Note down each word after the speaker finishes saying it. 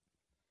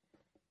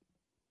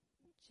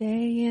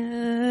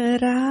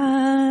Jaya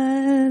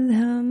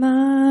Radha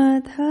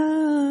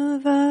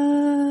Madhava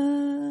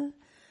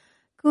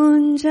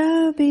Kunja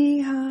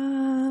Bihari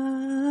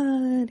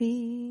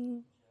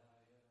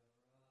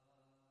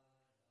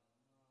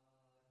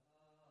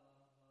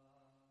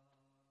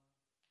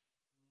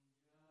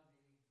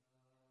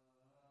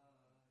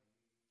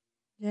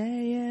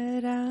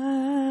Jaya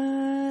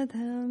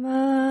Radha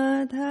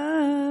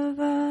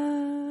Madhava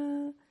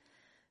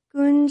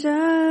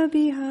Kunja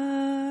Bihari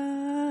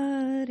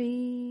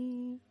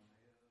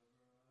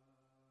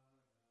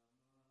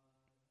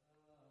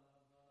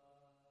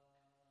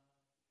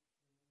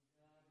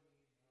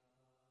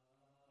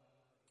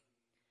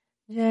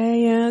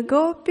Jaya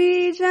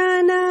Gopi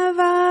Jana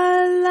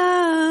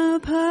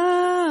Vallabha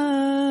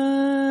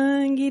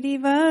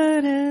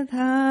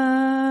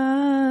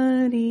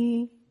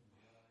Girivaradhari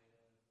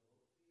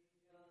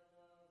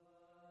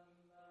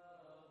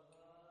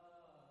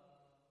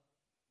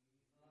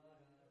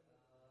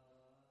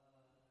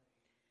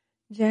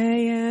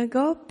Jaya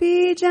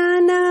Gopi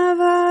Jana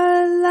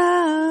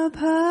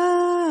Vallabha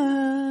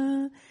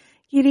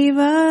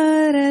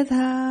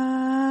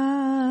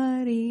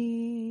Girivaradhari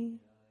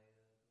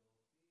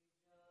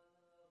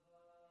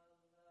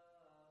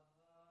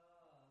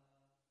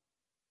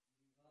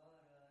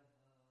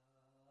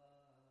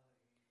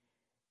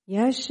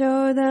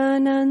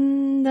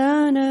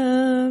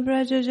Yashodanandana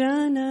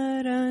Brajajana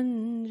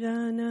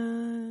Ranjana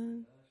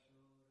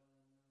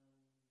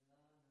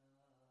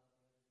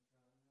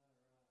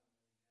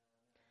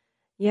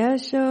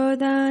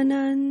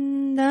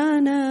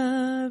Yashodanandana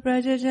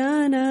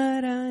Brajajana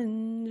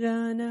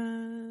Ranjana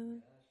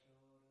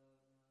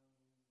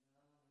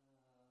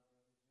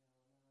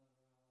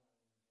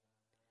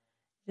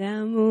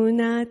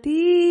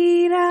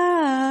Yamunatira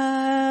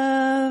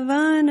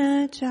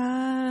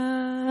Vanachari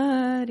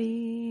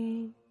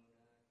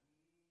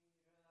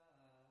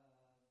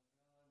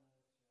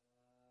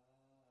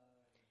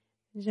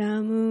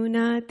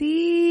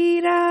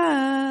Yamunatira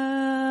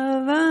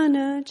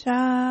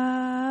Vanachari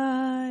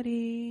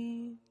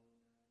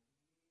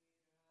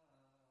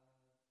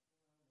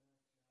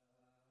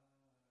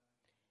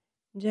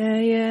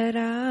Jaya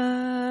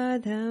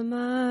Radha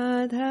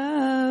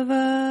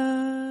Madhava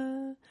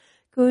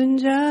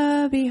Kunja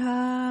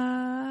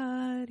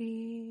Bihari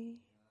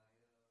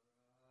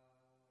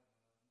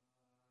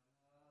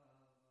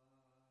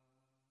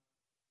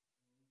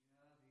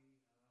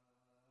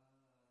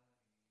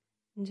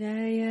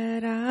Jaya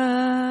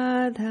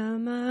Radha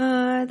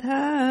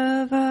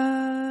Madhava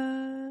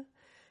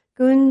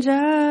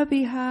Kunja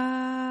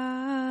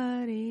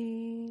Bihari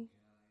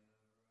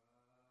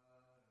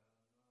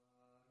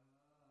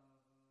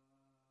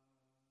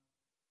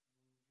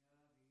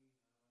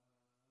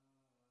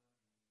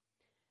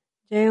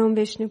Jai Om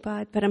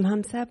Vishnupad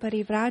Paramhamsa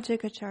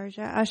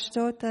Parivrajagacharya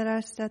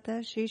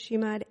Ashtotarastata Shri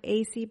Srimad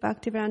A.C.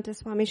 Bhaktivedanta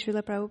Swami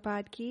Srila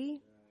Prabhupada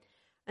Ki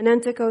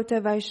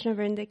Anantakota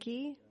Vaishnavrinda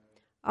Ki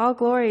All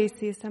glories to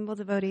the assembled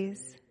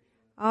devotees.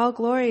 All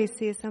glories to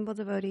the assembled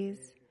devotees.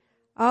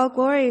 All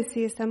glories to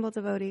the assembled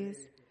devotees.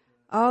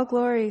 All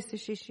glories to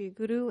Shri Shri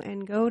Guru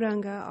and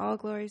Gauranga. All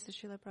glories to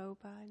Srila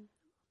Prabhupada.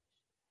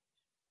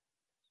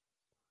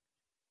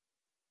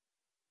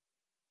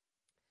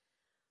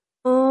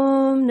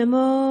 Om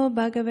Namo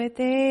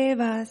Bhagavate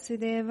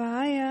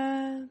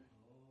Vasudevaya.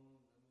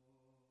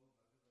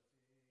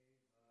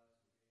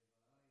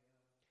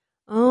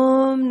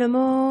 Om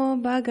Namo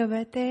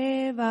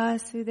Bhagavate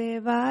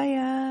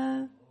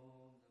Vasudevaya.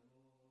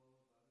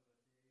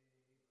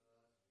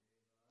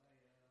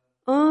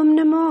 Om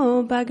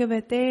Namo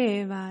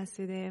Bhagavate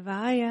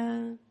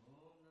Vasudevaya.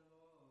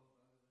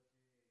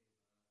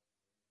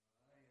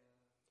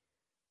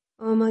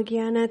 Om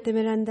Ajnana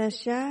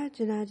Timirandasya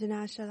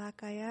Janajana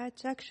Shalakaya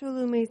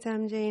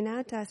Chakshulumitam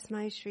Jaina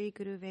Tasmai Shri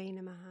Guruve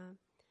Namaha.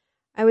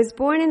 I was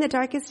born in the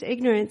darkest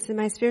ignorance, and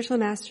my spiritual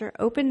master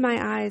opened my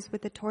eyes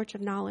with the torch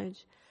of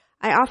knowledge.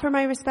 I offer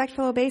my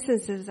respectful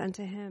obeisances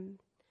unto him.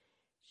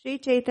 Shri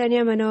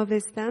Chaitanya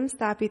Manovistam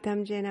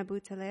Stapitam Jena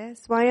Bhutale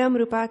Swayam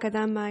Rupa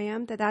Kadam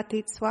Mayam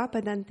Tadatit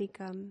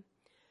Swapadantikam.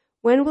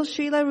 When will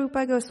Srila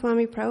Rupa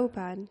Goswami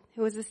Prabhupada,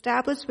 who was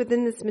established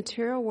within this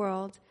material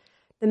world,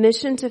 the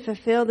mission to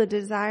fulfill the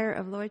desire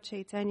of Lord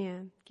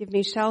Chaitanya, give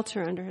me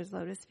shelter under his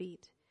lotus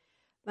feet?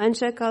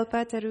 Vancha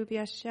kalpa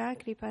tarubhyasya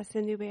kripa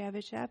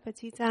sindhubhyavasya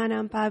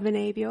patitanam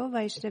pavanebhyo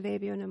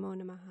vaishnavebhyo namo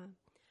namaha.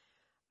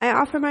 I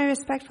offer my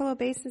respectful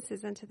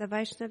obeisances unto the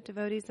Vaishnav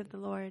devotees of the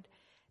Lord.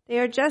 They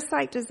are just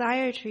like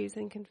desire trees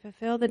and can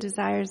fulfill the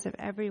desires of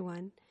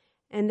everyone,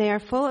 and they are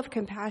full of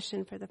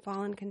compassion for the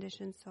fallen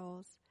conditioned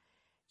souls.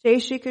 Jai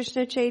Shri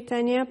Krishna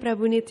Chaitanya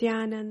Prabhu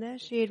Nityananda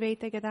Shri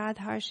Advaita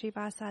Gadadhar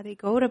Srivasadi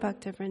Gaura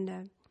Bhakta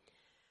Vrinda.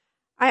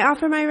 I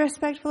offer my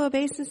respectful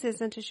obeisances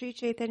unto Sri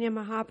Chaitanya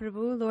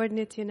Mahaprabhu, Lord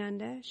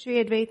Nityananda,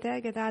 Sri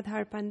Advaita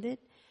Gadadhar Pandit,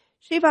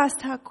 Srivas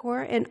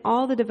Thakur, and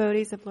all the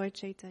devotees of Lord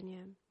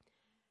Chaitanya.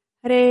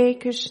 Hare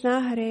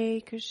Krishna,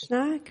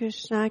 Krishna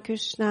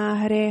Krishna,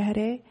 Hare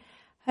Hare,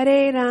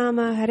 Hare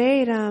Rama,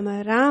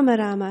 Rama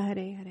Rama,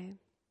 Hare Hare.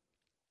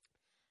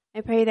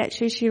 I pray that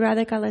Shri Shri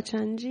Radha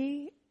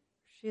Kalachandji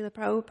Srila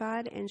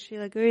Prabhupada and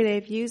Srila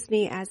Gurudev use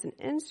me as an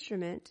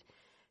instrument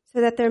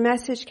so that their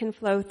message can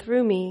flow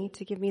through me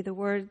to give me the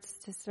words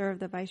to serve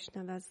the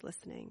Vaishnavas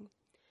listening.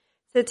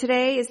 So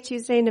today is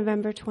Tuesday,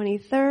 November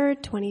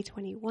 23rd,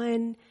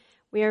 2021.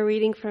 We are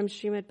reading from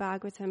Srimad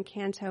Bhagavatam,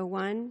 Canto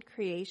 1,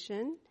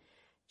 Creation,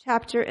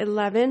 Chapter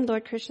 11,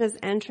 Lord Krishna's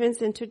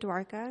Entrance into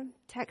Dwarka,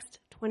 Text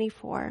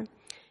 24.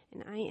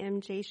 And I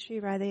am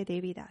Jayshree Radhe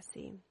Devi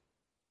Dasi.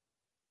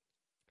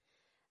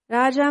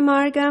 Raja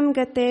Margam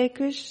Gate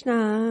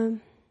Krishna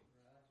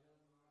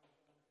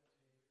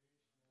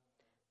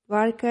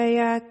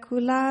Dwarkaya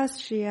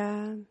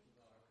Kulasriya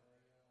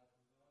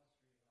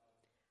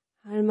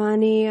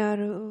Harmani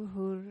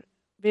Aruhur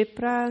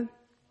Vipra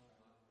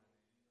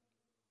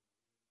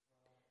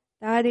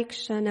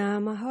Dadikshana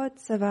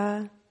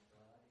Mahotsava.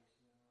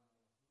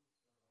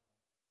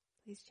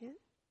 Please chant.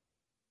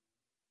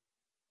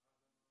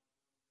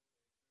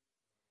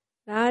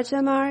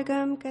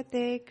 Rajamargam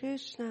Gate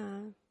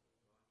Krishna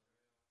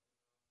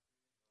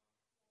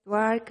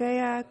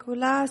Dwarkaya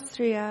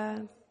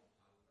Kulasriya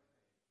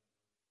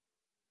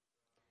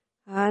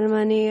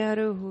Harmani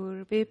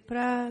Aruhur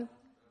Vipra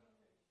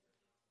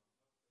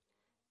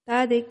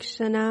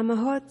Tadikshana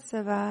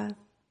Mahotsava.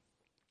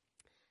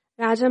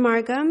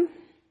 Rajamargam,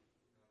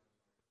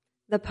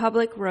 the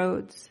public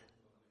roads.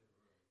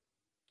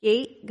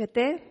 Gate,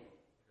 Gate,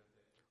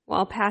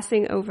 while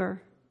passing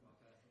over.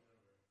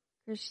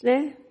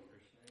 Krishna,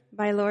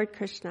 by Lord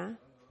Krishna.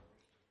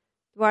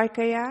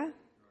 Dwarkaya,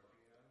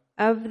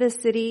 of the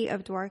city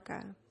of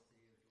Dwarka.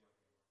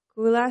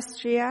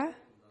 Kulastriya,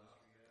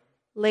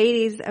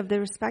 ladies of the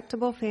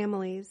respectable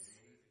families.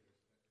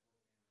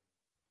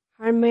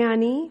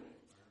 Harmani,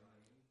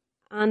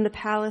 on the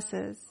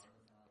palaces.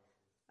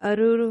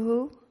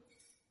 Aruruhu,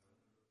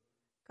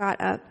 got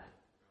up.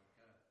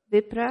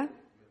 Vipra,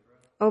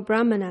 O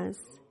Brahmanas.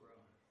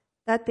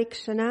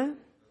 Tatikshana,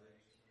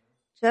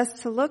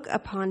 just to look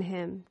upon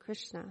him,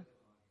 Krishna.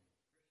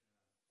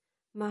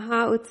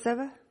 Maha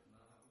Utsava,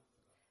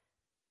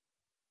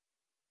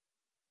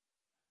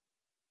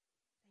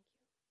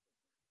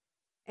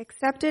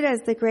 accepted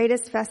as the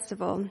greatest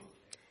festival.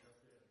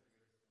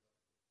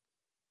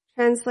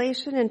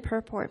 Translation and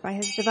purport by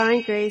His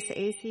Divine Grace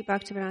A.C.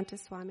 Bhaktivedanta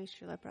Swami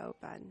Srila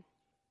Prabhupada.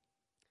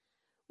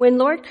 When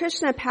Lord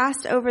Krishna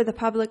passed over the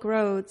public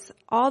roads,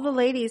 all the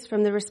ladies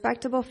from the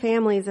respectable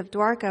families of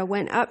Dwarka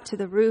went up to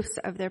the roofs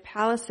of their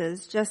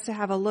palaces just to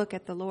have a look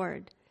at the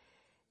Lord.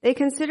 They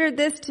considered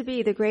this to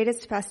be the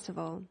greatest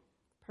festival.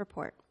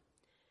 Purport.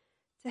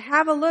 To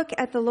have a look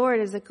at the Lord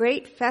is a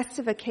great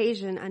festive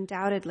occasion,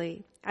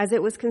 undoubtedly, as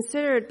it was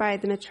considered by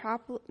the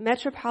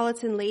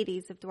metropolitan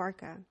ladies of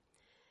Dwarka.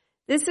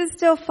 This is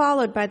still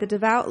followed by the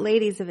devout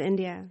ladies of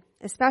India,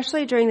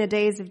 especially during the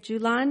days of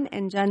Julan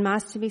and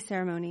Janmashtami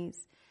ceremonies.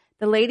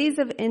 The ladies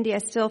of India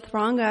still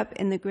throng up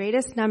in the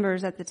greatest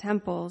numbers at the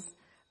temples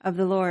of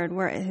the Lord,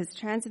 where his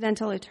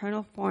transcendental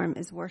eternal form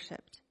is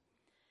worshipped.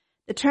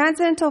 The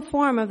transcendental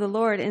form of the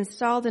Lord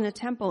installed in a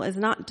temple is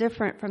not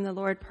different from the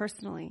Lord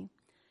personally.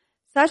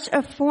 Such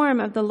a form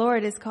of the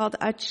Lord is called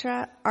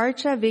Archa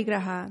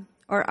Vigraha,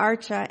 or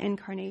Archa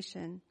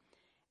incarnation,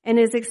 and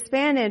is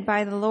expanded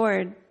by the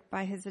Lord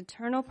by his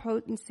eternal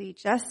potency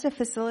just to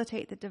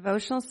facilitate the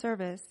devotional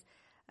service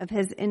of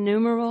his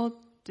innumerable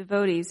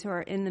devotees who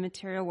are in the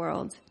material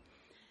world.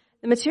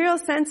 The material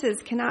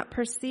senses cannot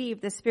perceive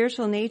the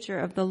spiritual nature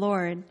of the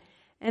Lord,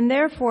 and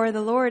therefore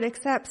the Lord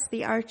accepts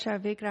the Archa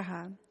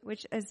Vigraha,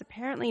 which is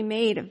apparently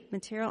made of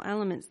material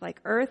elements like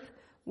earth,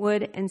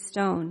 wood, and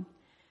stone.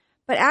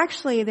 But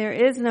actually there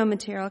is no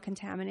material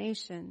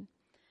contamination.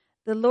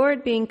 The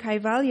Lord being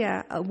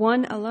Kaivalya,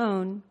 one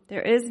alone,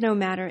 there is no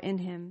matter in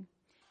him.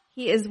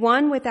 He is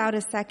one without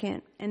a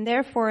second, and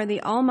therefore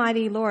the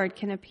Almighty Lord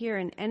can appear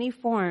in any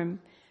form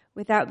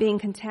without being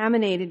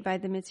contaminated by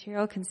the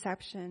material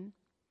conception.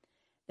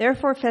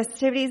 Therefore,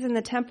 festivities in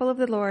the temple of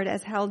the Lord,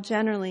 as held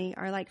generally,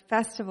 are like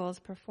festivals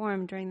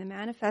performed during the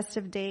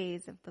manifestive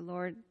days of the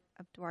Lord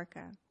of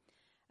Dwarka,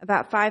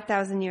 about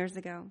 5,000 years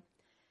ago.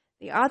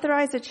 The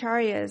authorized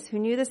acharyas who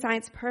knew the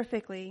science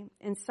perfectly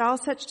install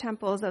such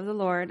temples of the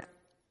Lord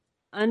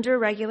under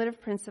regulative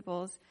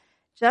principles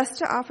just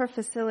to offer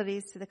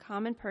facilities to the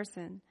common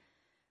person.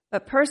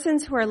 But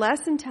persons who are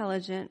less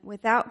intelligent,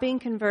 without being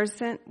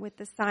conversant with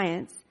the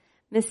science,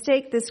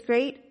 mistake this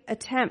great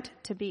attempt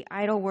to be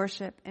idol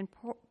worship and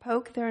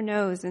poke their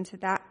nose into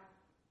that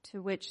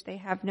to which they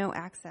have no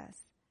access.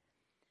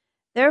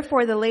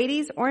 Therefore, the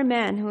ladies or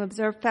men who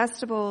observe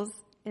festivals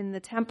in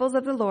the temples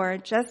of the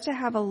Lord just to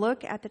have a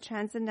look at the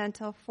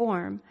transcendental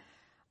form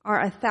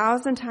are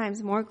 1,000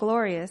 times more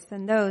glorious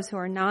than those who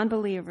are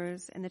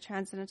non-believers in the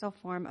transcendental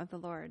form of the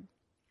Lord.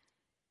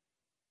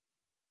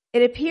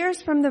 It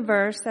appears from the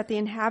verse that the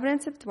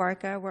inhabitants of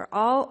Dwarka were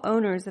all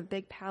owners of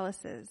big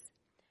palaces.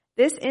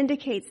 This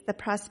indicates the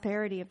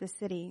prosperity of the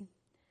city.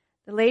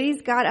 The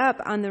ladies got up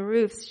on the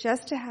roofs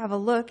just to have a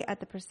look at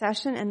the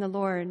procession and the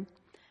Lord.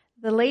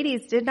 The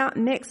ladies did not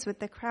mix with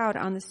the crowd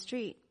on the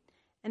street,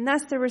 and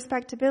thus their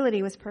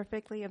respectability was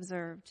perfectly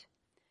observed.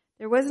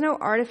 There was no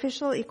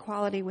artificial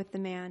equality with the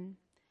man.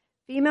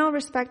 Female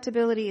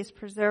respectability is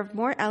preserved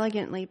more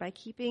elegantly by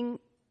keeping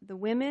the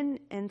women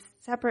and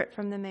separate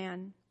from the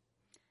man.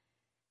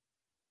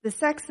 The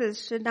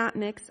sexes should not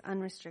mix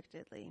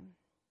unrestrictedly.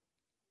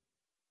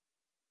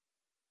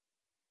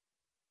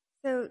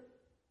 So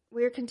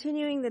we're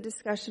continuing the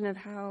discussion of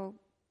how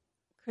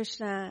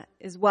Krishna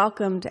is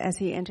welcomed as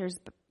he enters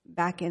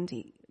back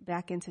into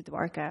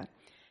Dwarka.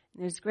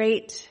 It's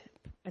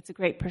a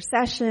great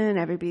procession.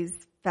 Everybody's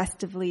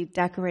festively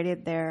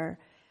decorated their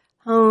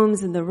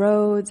homes and the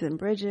roads and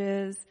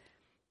bridges,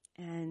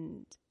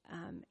 and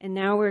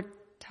now we're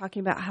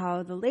talking about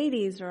how the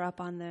ladies are up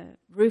on the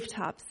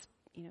rooftops,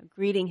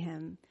 greeting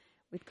him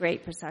with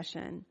great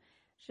procession.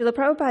 Srila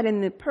Prabhupada in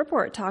the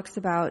purport talks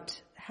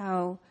about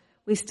how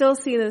we still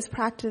see this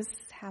practice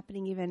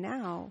happening even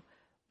now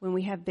when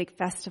we have big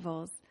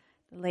festivals.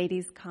 The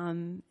ladies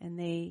come and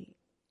they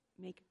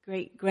make a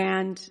great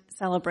grand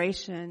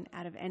celebration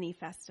out of any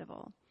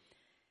festival.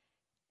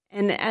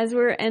 And as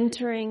we're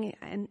entering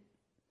and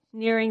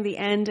nearing the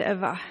end of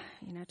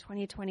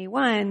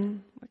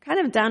 2021, we're kind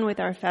of done with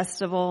our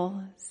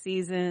festival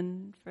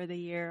season for the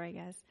year, I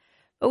guess.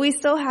 But we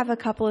still have a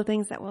couple of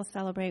things that we'll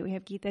celebrate. We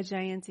have Gita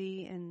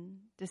Jayanti in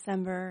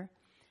December.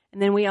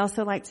 And then we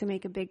also like to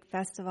make a big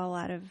festival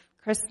out of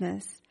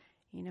Christmas,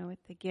 with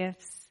the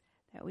gifts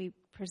that we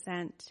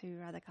present to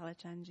Radha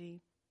Kalachandji.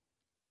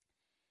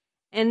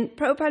 And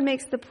Prabhupada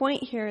makes the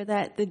point here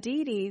that the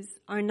deities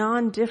are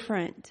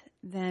non-different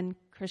than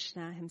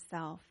Krishna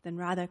himself, than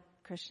Radha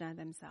Krishna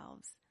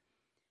themselves.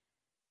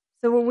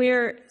 So when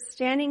we're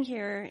standing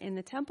here in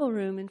the temple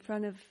room in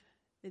front of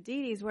the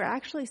deities, we're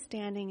actually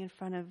standing in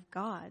front of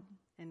God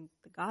and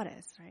the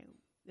goddess, right?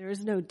 There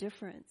is no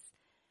difference.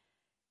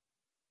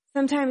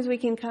 Sometimes we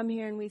can come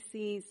here and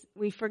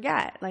we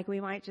forget, like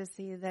we might just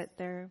see that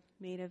they're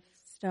made of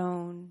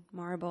stone,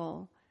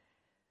 marble.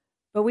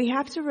 But we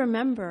have to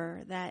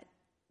remember that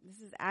this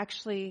is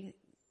actually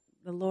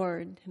the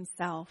Lord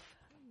himself.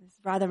 This is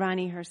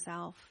Radharani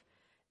herself.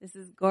 This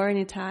is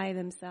Gauranitai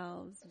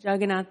themselves,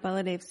 Jagannath,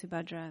 Baladev,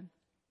 Subhadra.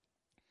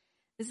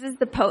 This is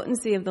the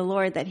potency of the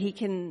Lord, that he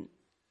can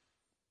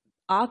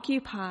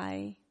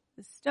occupy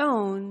the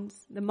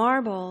stones, the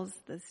marbles,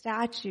 the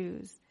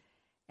statues,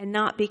 and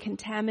not be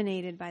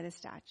contaminated by the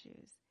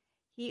statues.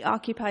 He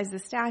occupies the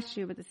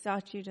statue, but the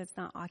statue does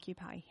not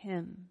occupy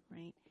him,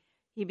 right?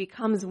 He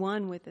becomes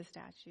one with the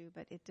statue,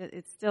 but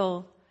it's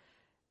still,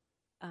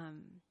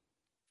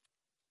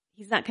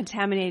 he's not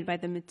contaminated by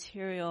the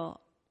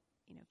material,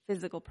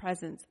 physical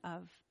presence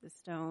of the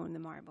stone, the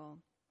marble.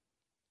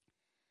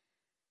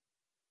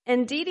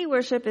 And deity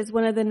worship is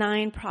one of the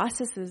 9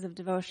 processes of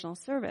devotional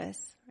service.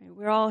 Right?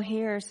 We're all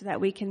here so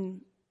that we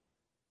can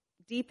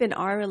deepen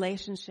our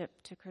relationship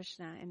to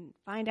Krishna and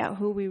find out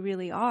who we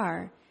really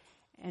are.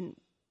 And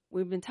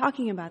we've been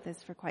talking about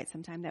this for quite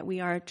some time, that we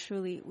are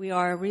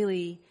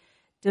really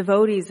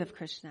devotees of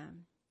Krishna.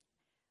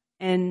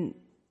 And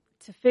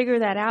to figure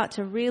that out,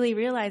 to really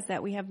realize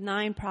that we have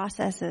 9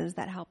 processes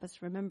that help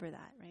us remember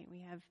that, right?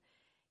 We have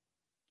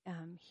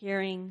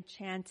hearing,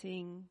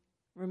 chanting,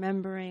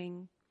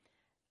 remembering,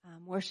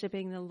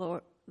 worshiping the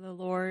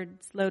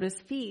Lord's lotus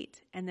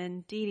feet, and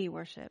then deity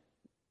worship.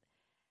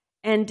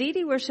 And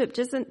deity worship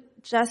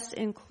doesn't just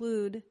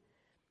include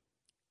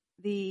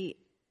the,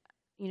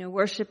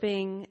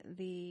 worshiping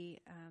the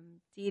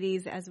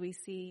deities as we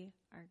see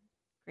our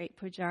great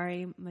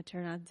pujari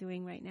Maturnath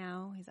doing right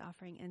now. He's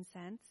offering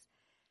incense,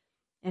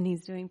 and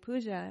he's doing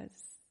pujas.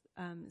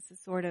 It's a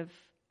sort of,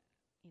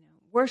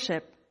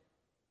 worship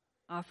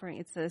offering.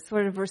 It's a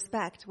sort of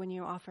respect when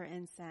you offer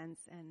incense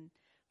and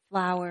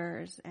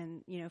flowers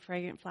and,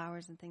 fragrant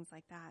flowers and things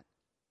like that.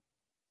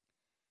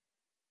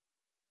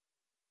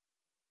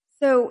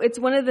 So it's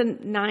one of the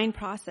 9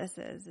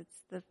 processes.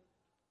 It's the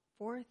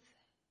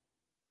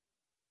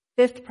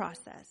 5th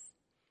process.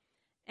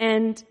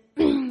 And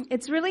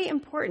it's really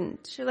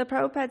important. Srila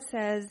Prabhupada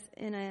says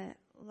in a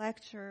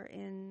lecture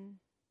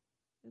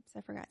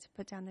I forgot to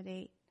put down the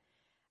date.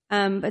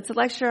 It's a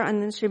lecture on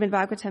the Srimad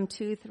Bhagavatam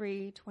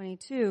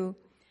 2.3.22.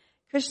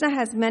 Krishna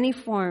has many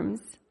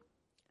forms.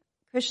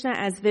 Krishna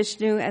as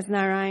Vishnu, as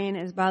Narayan,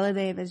 as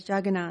Baladev, as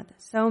Jagannath.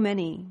 So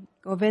many.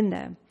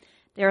 Govinda.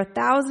 There are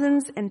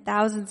thousands and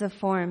thousands of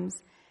forms.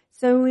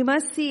 So we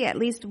must see at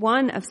least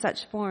one of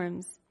such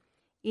forms.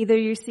 Either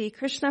you see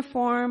Krishna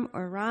form,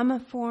 or Rama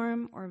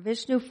form, or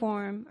Vishnu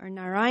form, or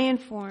Narayan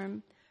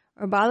form,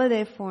 or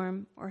Baladev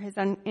form, or his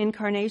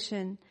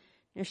incarnation,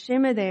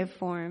 Nrsimhadev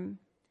form,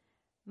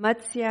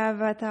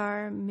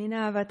 Matsyavatar,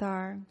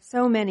 Minavatar,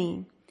 so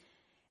many.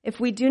 If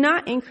we do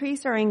not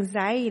increase our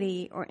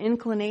anxiety or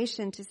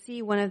inclination to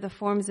see one of the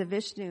forms of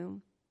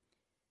Vishnu,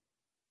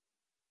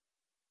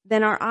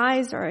 then our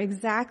eyes are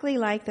exactly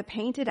like the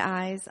painted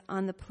eyes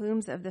on the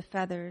plumes of the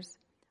feathers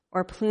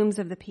or plumes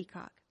of the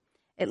peacock.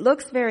 It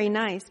looks very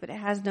nice, but it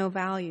has no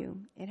value.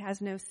 It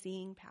has no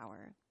seeing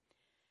power.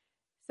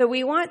 So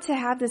we want to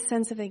have this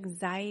sense of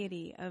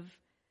anxiety, of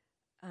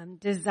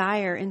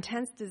desire,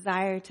 intense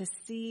desire to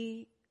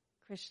see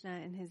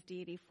Krishna in his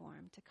deity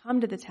form, to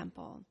come to the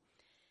temple.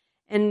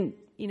 And,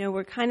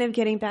 we're kind of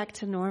getting back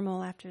to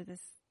normal after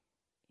this,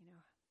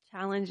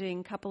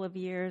 challenging couple of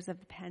years of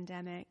the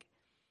pandemic,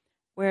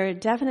 where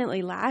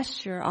definitely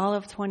last year,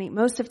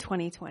 most of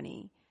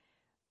 2020,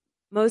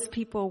 most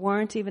people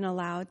weren't even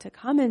allowed to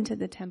come into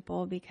the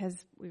temple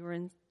because we were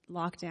in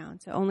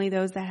lockdown. So only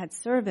those that had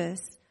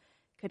service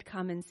could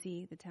come and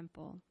see the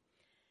temple.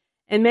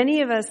 And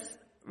many of us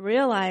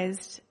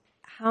realized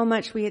how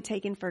much we had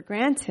taken for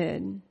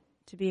granted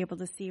to be able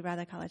to see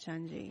Radha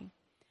Kalachandji,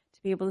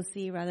 to be able to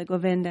see Radha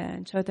Govinda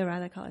and Chota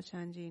Radha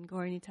Kalachandji and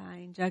Gaura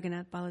Nitai and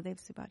Jagannath, Baladev,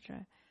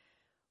 Subhadra.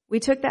 We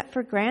took that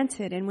for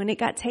granted, and when it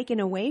got taken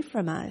away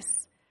from us,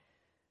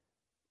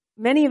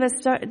 many of us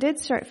did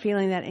start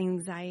feeling that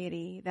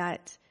anxiety,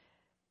 that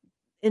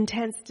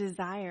intense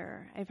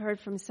desire. I've heard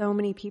from so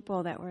many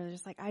people that were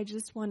just like, I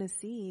just want to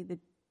see the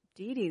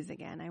deities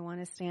again. I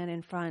want to stand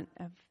in front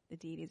of the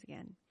deities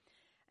again.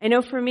 I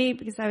know for me,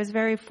 because I was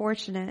very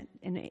fortunate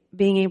in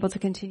being able to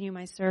continue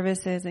my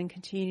services and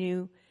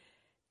continue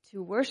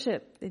to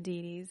worship the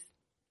deities,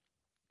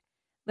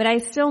 but I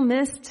still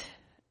missed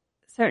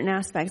certain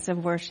aspects of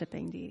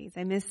worshiping deities.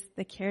 I missed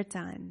the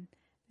kirtan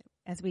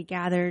as we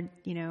gathered,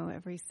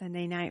 every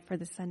Sunday night for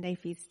the Sunday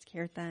feast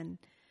kirtan.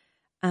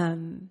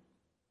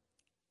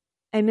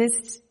 I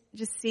missed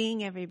just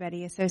seeing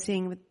everybody,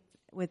 associating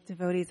with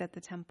devotees at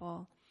the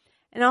temple.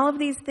 And all of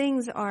these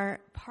things are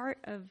part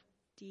of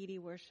deity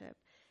worship.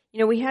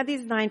 We have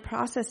these 9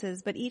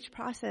 processes, but each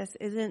process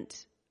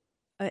isn't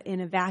in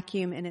a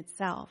vacuum in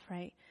itself,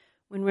 right?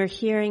 When we're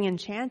hearing and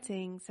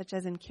chanting, such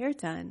as in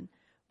kirtan,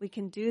 we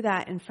can do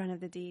that in front of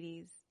the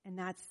deities, and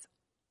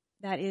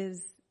that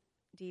is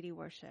deity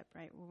worship,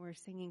 right? When we're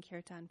singing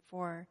kirtan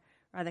for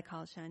Radha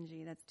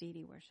Kalachandji, that's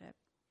deity worship.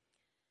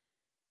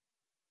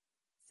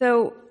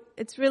 So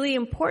it's really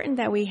important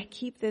that we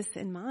keep this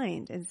in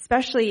mind,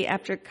 especially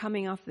after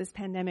coming off this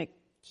pandemic,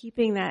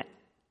 keeping that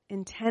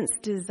intense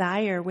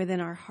desire within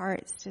our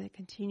hearts to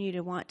continue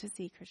to want to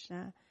see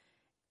Krishna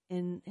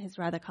in his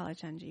Radha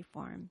Kalachandji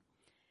form.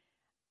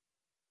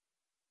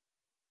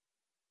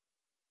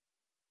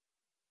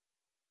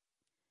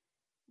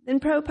 Then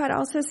Prabhupada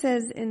also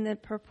says in the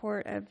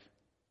purport of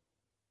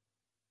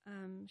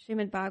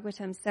Srimad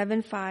Bhagavatam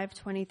 7:5,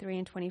 23,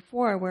 and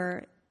 24,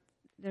 where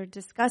they're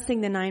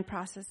discussing the 9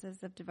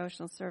 processes of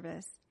devotional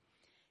service.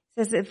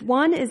 It says, if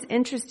one is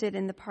interested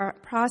in the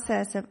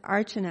process of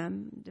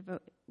archanam,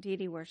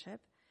 deity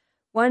worship,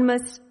 one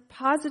must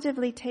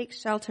positively take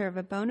shelter of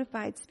a bona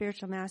fide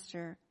spiritual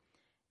master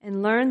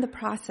and learn the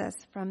process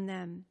from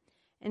them.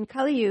 In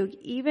Kali Yuga,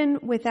 even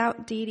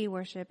without deity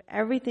worship,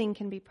 everything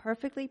can be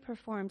perfectly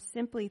performed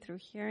simply through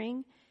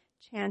hearing,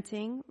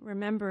 chanting,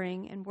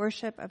 remembering, and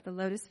worship of the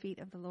lotus feet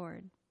of the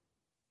Lord.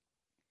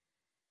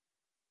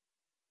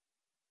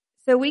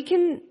 So we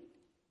can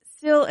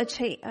still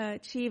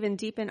achieve and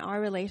deepen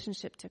our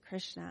relationship to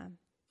Krishna,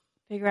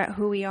 figure out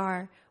who we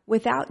are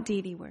without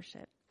deity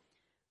worship.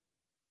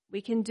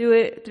 We can do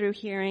it through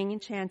hearing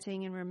and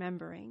chanting and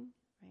remembering,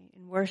 right,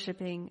 and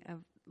worshiping of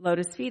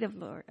lotus feet of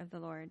the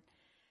Lord.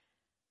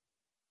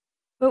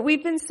 But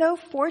we've been so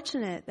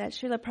fortunate that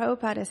Srila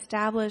Prabhupada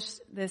established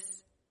this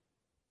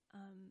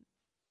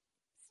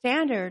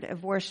standard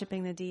of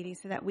worshiping the deity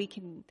so that we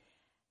can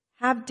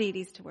have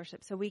deities to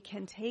worship, so we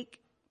can take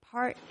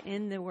part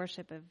in the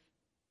worship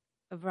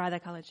of Radha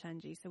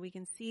Kalachandji, so we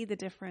can see the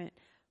different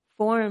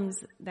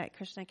forms that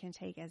Krishna can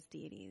take as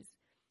deities.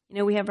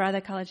 We have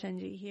Radha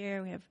Kalachandji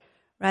here, we have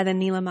Radha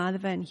Nila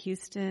Madhava in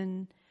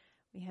Houston,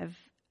 we have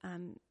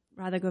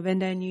Radha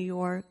Govinda in New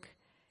York.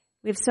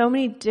 We have so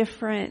many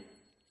different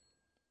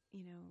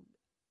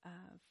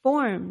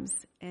forms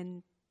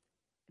and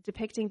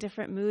depicting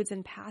different moods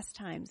and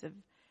pastimes of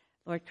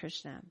Lord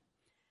Krishna.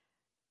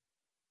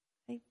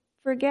 I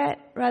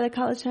forget Radha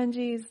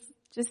Kalachandji is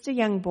just a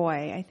young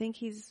boy. I think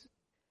he's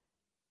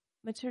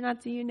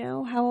Maturnath, do you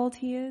know how old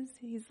he is?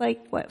 He's 4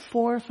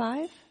 or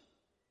 5?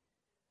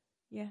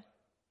 Yeah.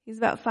 He's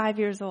about 5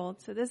 years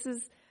old. So this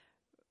is,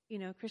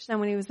 Krishna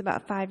when he was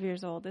about 5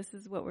 years old. This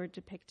is what we're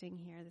depicting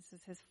here. This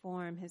is his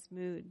form, his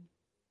mood.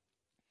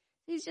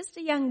 He's just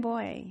a young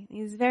boy.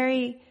 He's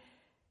very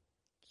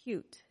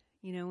cute.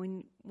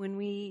 When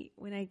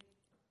I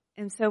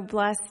am so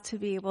blessed to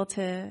be able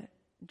to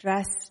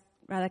dress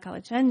Radha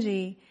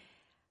Kalachandji,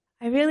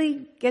 I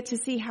really get to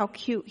see how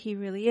cute he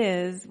really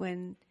is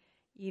when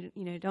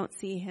you don't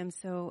see him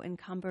so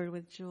encumbered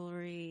with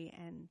jewelry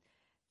and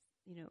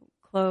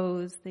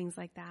clothes, things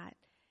like that.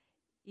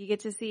 You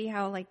get to see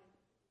how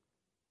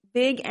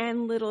big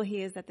and little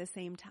he is at the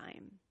same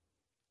time.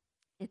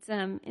 It's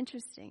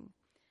interesting.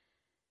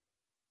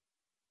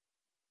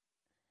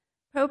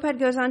 Prabhupada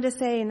goes on to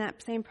say in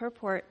that same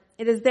purport,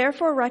 it is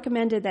therefore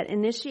recommended that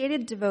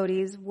initiated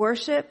devotees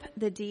worship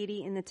the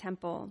deity in the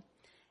temple,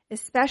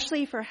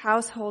 especially for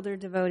householder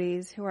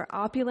devotees who are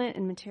opulent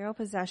in material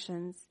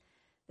possessions.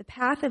 The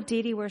path of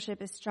deity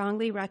worship is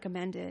strongly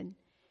recommended.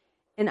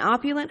 An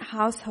opulent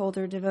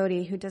householder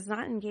devotee who does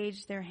not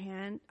engage their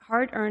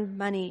hard-earned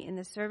money in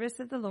the service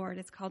of the Lord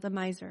is called a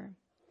miser.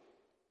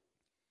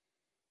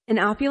 An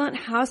opulent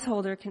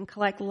householder can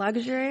collect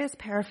luxurious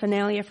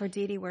paraphernalia for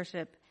deity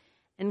worship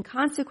And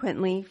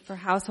consequently, for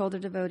householder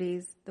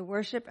devotees, the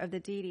worship of the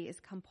deity is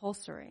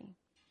compulsory.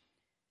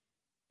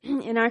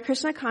 In our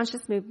Krishna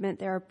conscious movement,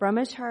 there are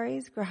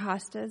brahmacharis,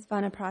 grahastas,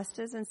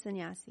 vanaprasthas, and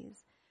sannyasis.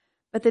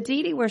 But the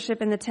deity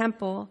worship in the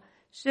temple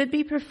should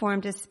be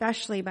performed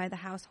especially by the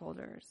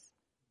householders.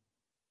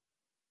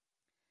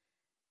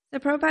 So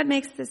Prabhupada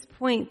makes this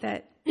point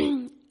that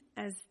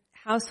as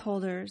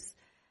householders,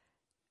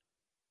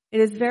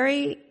 it is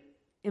very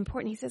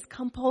important. He says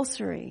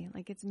compulsory,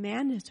 like it's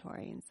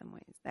mandatory in some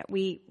ways, that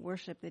we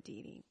worship the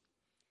deity.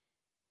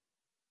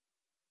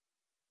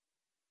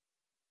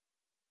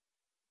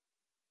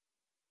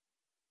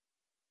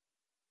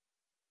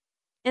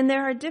 And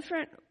there are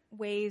different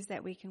ways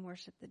that we can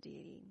worship the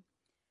deity.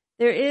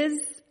 There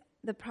is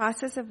the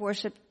process of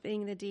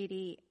worshiping the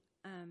deity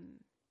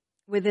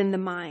within the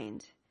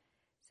mind.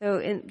 So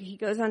he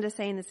goes on to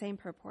say in the same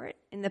purport,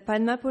 in the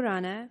Padma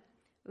Purana,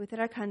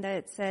 Uttarakhanda,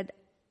 it said,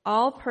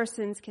 all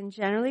persons can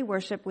generally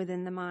worship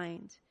within the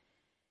mind.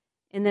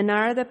 In the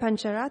Narada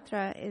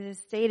Pancharatra, it is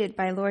stated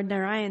by Lord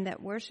Narayan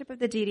that worship of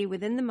the deity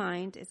within the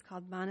mind is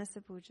called Manasa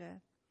Puja.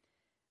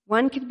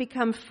 One can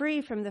become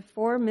free from the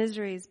 4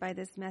 miseries by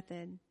this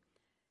method.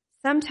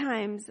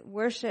 Sometimes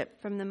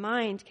worship from the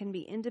mind can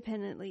be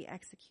independently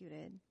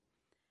executed.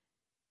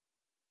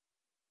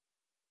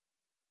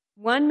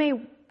 One may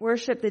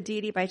worship the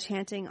deity by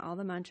chanting all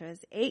the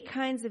mantras. 8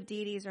 kinds of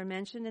deities are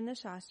mentioned in the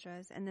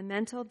Shastras, and the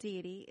mental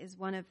deity is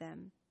one of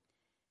them.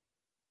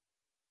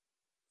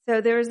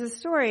 So there is a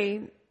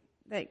story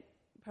that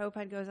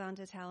Prabhupada goes on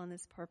to tell in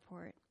this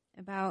purport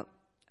about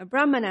a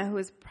brahmana who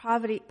was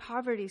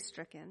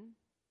poverty-stricken.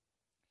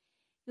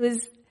 He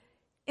was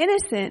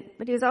innocent,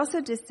 but he was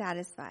also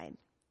dissatisfied.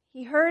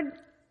 He heard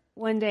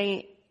one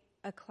day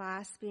a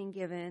class being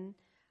given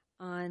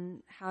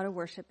on how to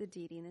worship the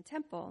deity in the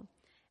temple.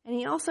 And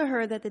he also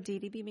heard that the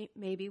deity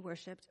may be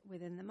worshipped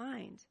within the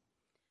mind.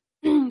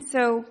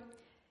 So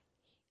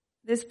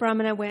this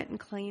brahmana went and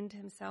cleaned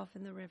himself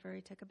in the river.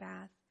 He took a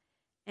bath.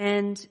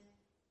 And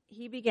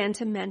he began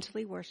to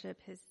mentally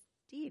worship his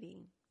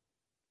deity.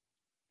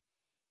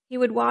 He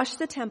would wash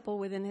the temple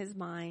within his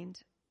mind.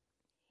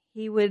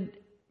 He would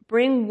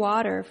bring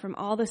water from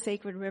all the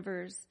sacred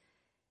rivers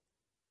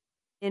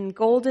in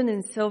golden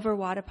and silver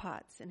water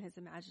pots in his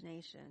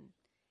imagination.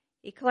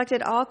 He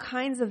collected all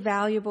kinds of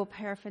valuable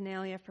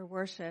paraphernalia for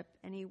worship,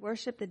 and he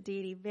worshiped the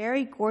deity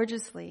very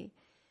gorgeously,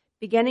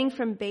 beginning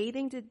from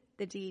bathing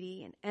the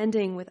deity and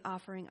ending with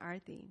offering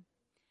arti.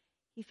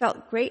 He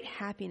felt great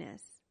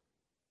happiness.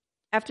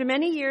 After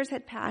many years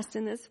had passed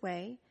in this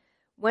way,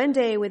 one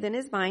day within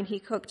his mind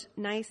he cooked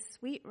nice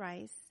sweet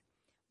rice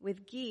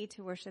with ghee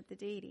to worship the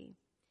deity.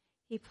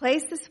 He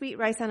placed the sweet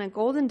rice on a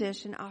golden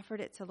dish and offered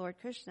it to Lord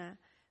Krishna,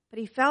 but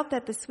he felt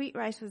that the sweet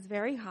rice was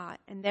very hot,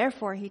 and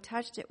therefore he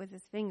touched it with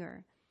his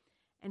finger.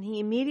 And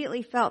he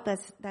immediately felt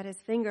that his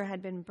finger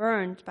had been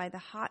burned by the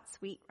hot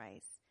sweet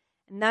rice,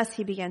 and thus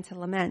he began to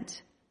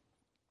lament.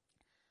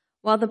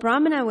 While the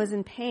brahmana was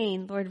in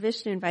pain, Lord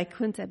Vishnu and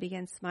Vaikuntha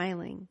began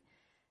smiling.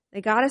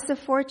 The goddess of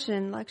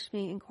fortune,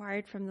 Lakshmi,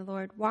 inquired from the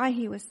Lord why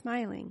he was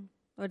smiling.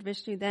 Lord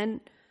Vishnu then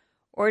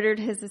ordered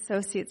his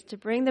associates to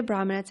bring the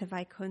brahmana to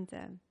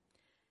Vaikuntha.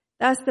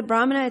 Thus, the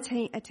brahmana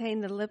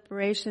attained the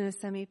liberation of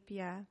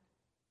Samipya,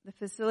 the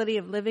facility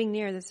of living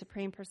near the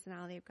Supreme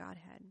Personality of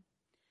Godhead.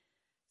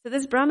 So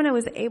this brahmana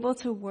was able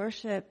to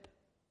worship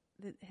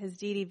his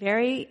deity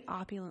very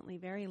opulently,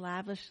 very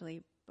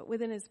lavishly, but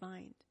within his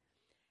mind.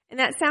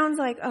 And that sounds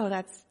like, oh,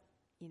 that's,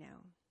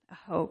 a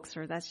hoax,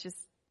 or that's just,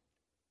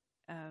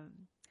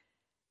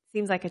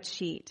 seems like a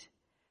cheat.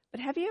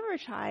 But have you ever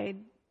tried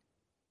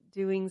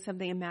doing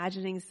something,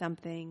 imagining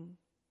something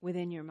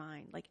within your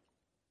mind? Like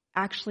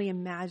actually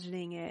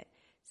imagining it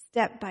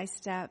step by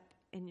step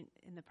in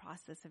the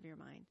process of your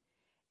mind.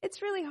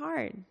 It's really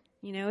hard.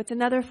 It's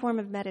another form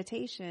of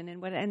meditation.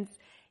 And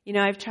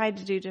I've tried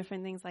to do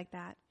different things like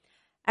that.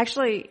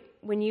 Actually,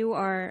 when you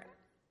are,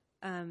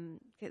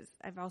 because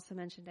I've also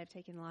mentioned I've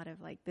taken a lot of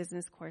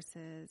business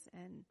courses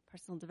and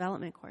personal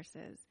development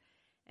courses.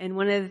 And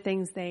one of the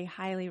things they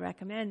highly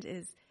recommend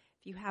is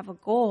if you have a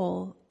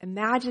goal,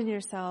 imagine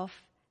yourself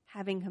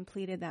having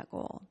completed that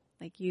goal.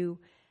 Like you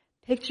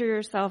picture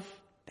yourself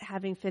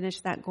having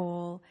finished that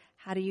goal.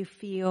 How do you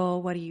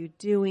feel? What are you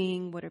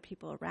doing? What are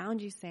people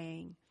around you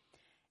saying?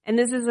 And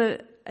this is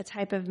a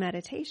type of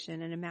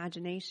meditation and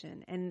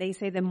imagination. And they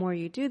say the more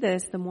you do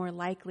this, the more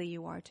likely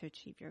you are to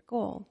achieve your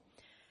goal.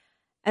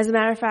 As a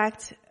matter of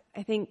fact,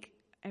 I think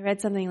I read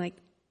something like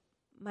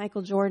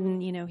Michael Jordan,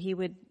 he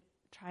would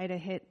try to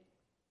hit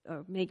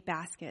or make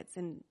baskets.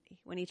 And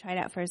when he tried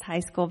out for his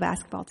high school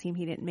basketball team,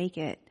 he didn't make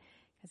it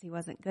because he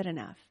wasn't good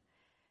enough.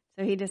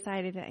 So he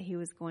decided that he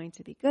was going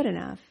to be good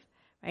enough,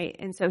 right?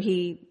 And so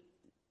he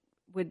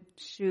would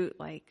shoot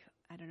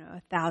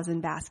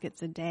 1,000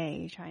 baskets a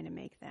day trying to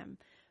make them.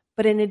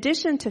 But in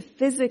addition to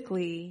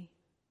physically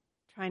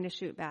trying to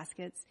shoot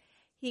baskets,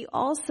 he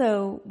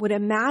also would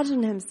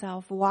imagine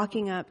himself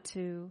walking up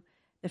to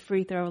the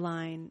free throw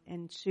line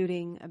and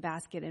shooting a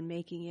basket and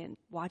making it,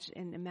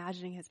 and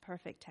imagining his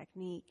perfect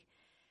technique.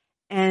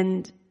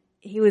 And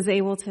he was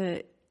able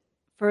to,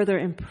 further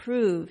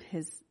improve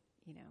his,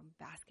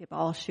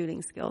 basketball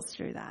shooting skills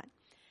through that.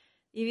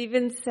 You've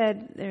even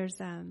said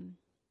there's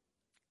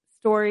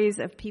stories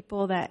of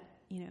people that,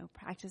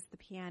 practice the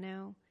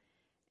piano,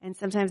 and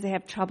sometimes they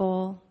have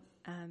trouble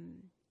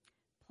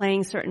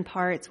playing certain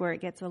parts where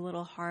it gets a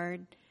little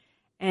hard,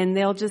 and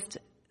they'll just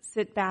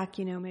sit back,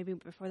 maybe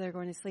before they're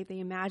going to sleep, they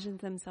imagine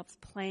themselves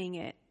playing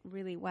it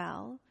really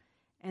well,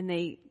 and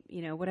they,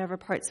 whatever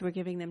parts were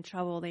giving them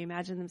trouble, they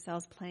imagine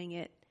themselves playing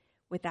it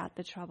without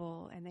the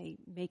trouble, and they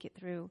make it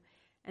through.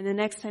 And the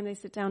next time they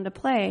sit down to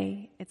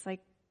play,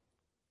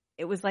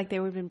 it was like they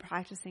would have been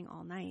practicing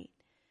all night.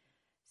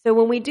 So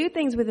when we do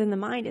things within the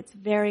mind, it's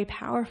very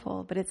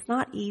powerful, but it's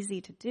not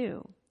easy to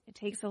do. It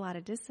takes a lot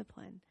of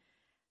discipline.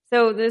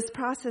 So this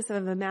process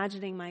of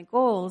imagining my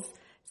goals,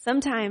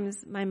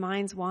 sometimes my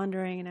mind's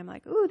wandering and I'm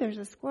like, ooh, there's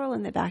a squirrel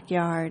in the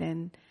backyard,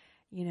 and,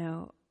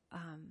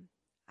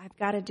 I've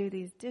got to do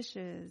these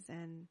dishes,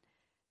 and,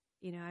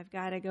 I've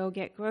got to go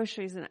get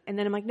groceries. And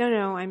then I'm like,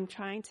 no, I'm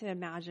trying to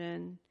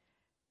imagine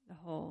the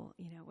whole,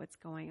 what's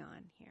going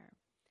on here.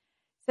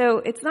 So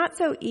it's not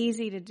so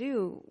easy to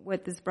do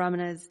what this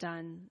Brahmana has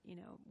done,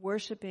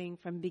 worshiping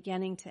from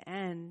beginning to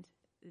end,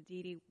 the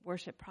deity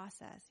worship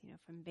process,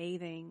 from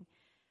bathing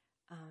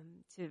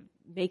to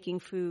making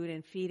food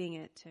and feeding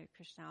it to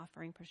Krishna,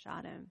 offering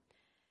prasadam.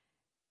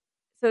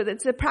 So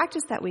it's a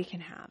practice that we can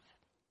have.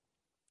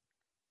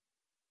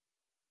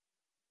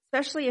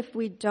 Especially if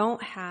we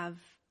don't have,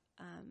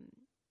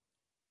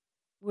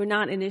 we're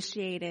not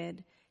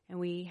initiated and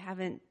we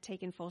haven't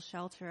taken full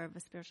shelter of a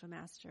spiritual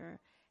master,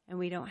 and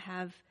we don't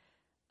have,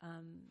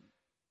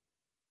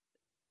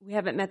 we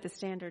haven't met the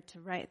standard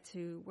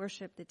to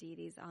worship the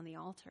deities on the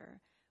altar.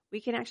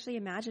 We can actually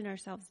imagine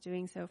ourselves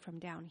doing so from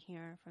down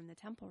here, from the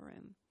temple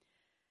room.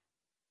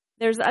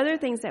 There's other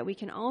things that we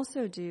can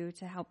also do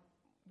to help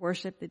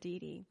worship the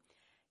deity.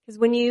 Because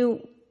when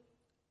you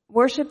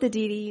worship the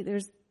deity,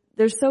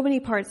 there's so many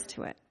parts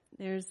to it.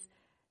 There's,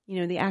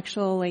 the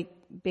actual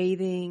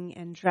bathing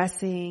and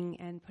dressing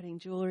and putting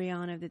jewelry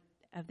on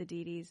of the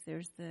deities.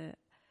 There's the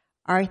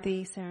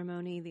Arti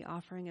ceremony, the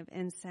offering of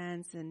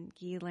incense and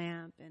ghee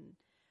lamp and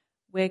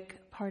wick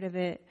part of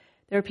it.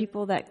 There are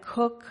people that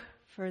cook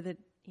for they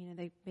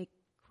make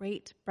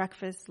great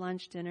breakfast,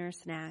 lunch, dinner,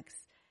 snacks,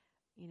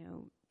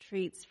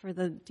 treats for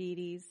the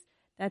deities.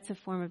 That's a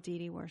form of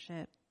deity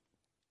worship.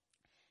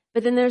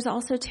 But then there's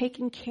also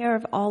taking care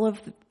of all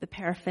of the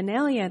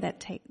paraphernalia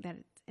that's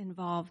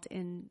involved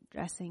in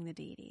dressing the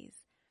deities.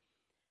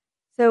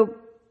 So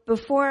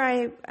before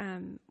I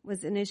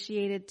was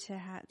initiated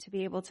to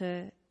be able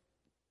to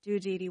do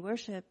deity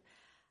worship,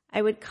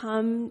 I would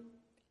come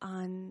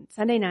on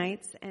Sunday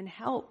nights and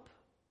help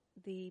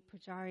the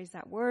pujaris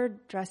that were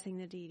dressing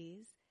the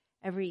deities.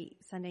 Every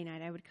Sunday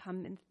night I would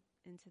come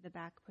into the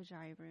back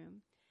pujari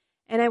room,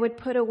 and I would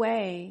put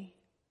away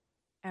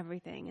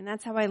everything. And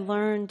that's how I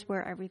learned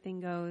where everything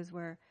goes,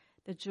 where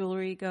the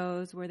jewelry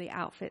goes, where the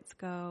outfits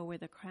go, where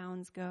the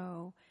crowns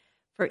go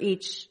for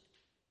each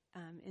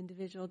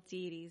individual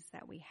deities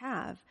that we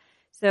have.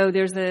 So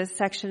there's a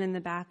section in the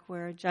back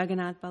where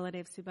Jagannath,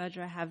 Baladev,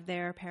 Subhadra have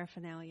their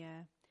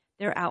paraphernalia,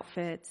 their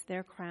outfits,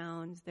 their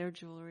crowns, their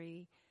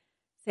jewelry.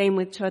 Same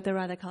with Chota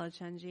Radha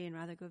Kalachandji and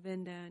Radha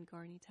Govinda and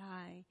Gaura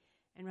Nitai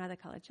and Radha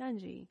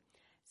Kalachandji.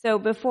 So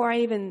before I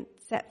even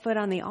set foot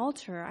on the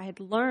altar, I had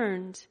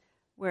learned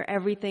where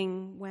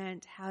everything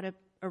went, how to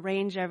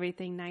arrange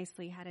everything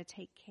nicely, how to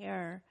take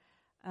care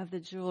of the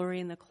jewelry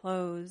and the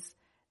clothes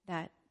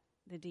that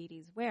the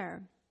deities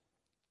wear.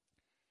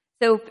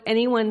 So if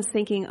anyone's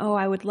thinking, oh,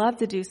 I would love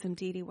to do some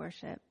deity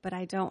worship, but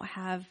I don't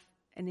have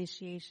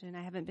initiation,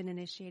 I haven't been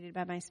initiated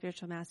by my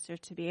spiritual master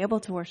to be able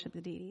to worship the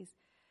deities,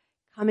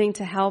 coming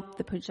to help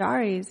the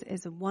pujaris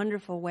is a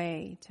wonderful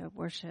way to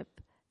worship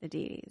the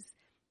deities.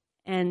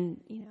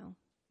 And,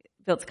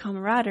 builds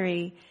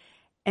camaraderie.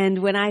 And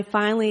when I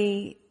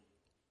finally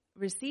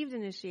received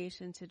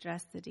initiation to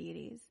dress the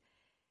deities,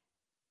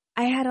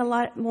 I had a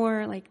lot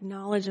more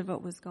knowledge of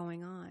what was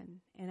going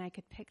on, and I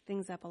could pick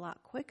things up a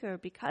lot quicker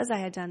because I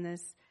had done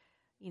this,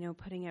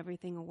 putting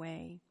everything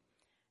away.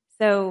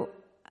 So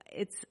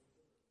it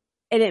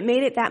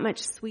made it that much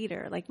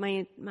sweeter.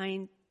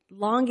 My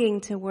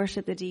longing to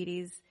worship the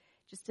deities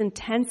just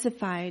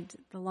intensified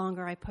the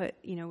longer I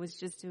was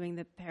just doing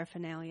the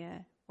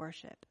paraphernalia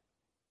worship.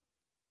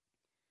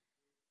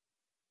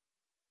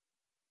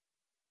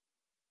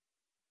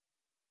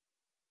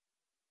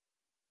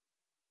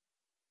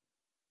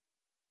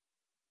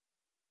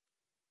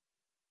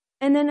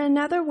 And then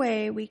another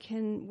way we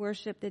can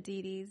worship the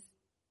deities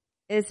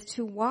is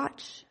to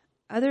watch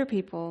other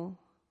people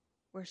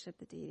worship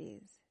the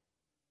deities.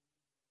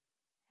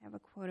 I have a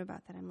quote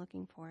about that. I'm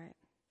looking for it.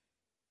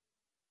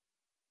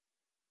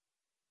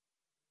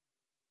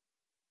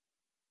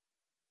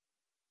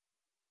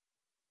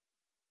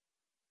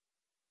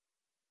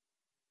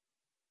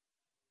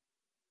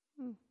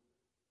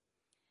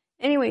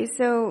 Anyway,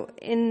 so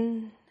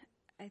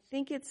I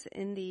think it's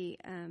in the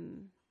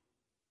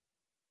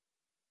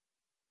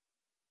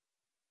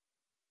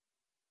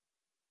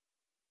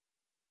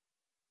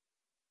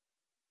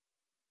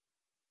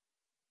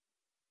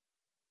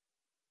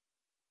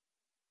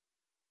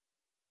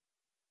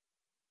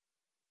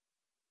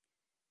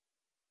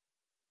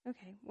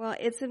Okay. Well,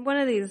 it's in one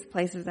of these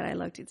places that I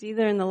looked. It's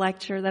either in the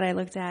lecture that I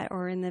looked at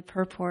or in the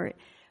purport.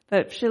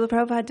 But Srila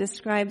Prabhupada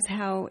describes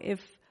how if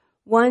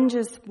one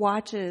just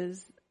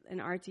watches an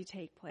arti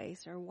take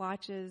place or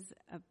watches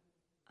a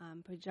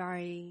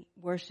pujari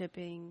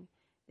worshiping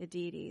the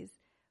deities,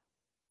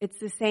 it's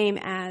the same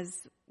as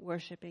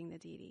worshiping the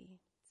deity.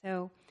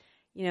 So,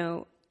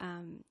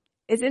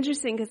 it's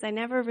interesting because I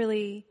never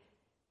really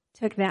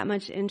took that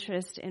much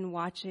interest in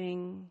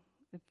watching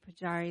the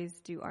pujaris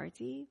do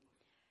arti.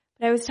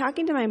 But I was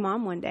talking to my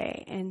mom one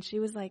day, and she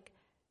was like,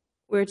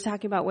 we were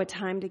talking about what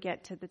time to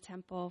get to the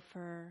temple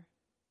for,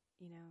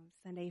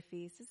 Sunday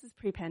feast. This is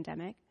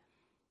pre-pandemic.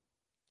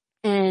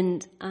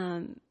 And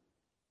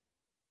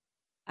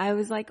I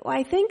was like, well,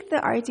 I think the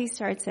arti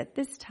starts at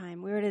this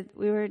time. We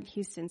were in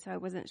Houston, so I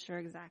wasn't sure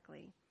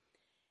exactly.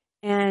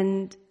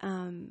 And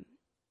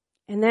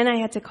then I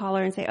had to call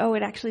her and say, oh,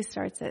 it actually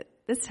starts at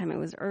this time. It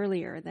was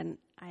earlier than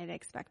I had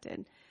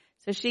expected.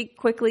 So she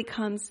quickly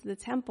comes to the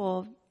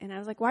temple, and I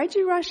was like, why'd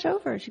you rush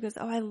over? She goes,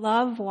 oh, I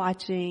love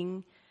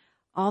watching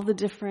all the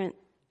different,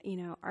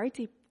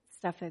 arti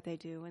stuff that they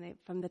do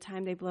from the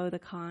time they blow the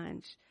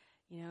conch,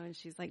 and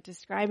she's like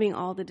describing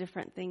all the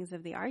different things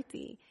of the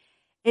arti.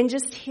 And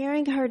just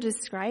hearing her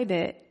describe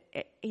it,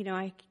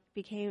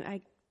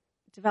 I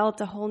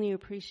developed a whole new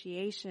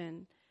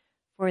appreciation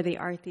for the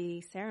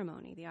arti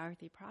ceremony, the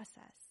arti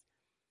process.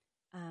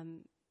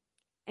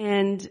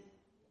 And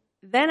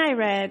then I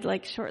read,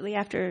 shortly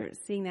after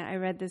seeing that, I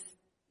read this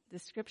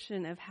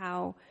description of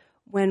how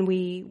when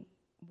we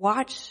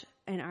watch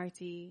an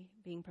arti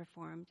being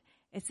performed,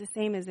 it's the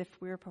same as if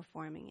we're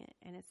performing it,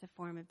 and it's a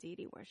form of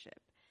deity worship.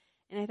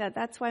 And I thought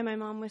that's why my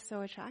mom was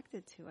so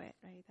attracted to it,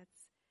 right?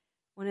 That's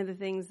one of the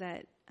things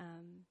that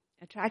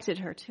attracted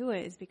her to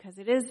it, is because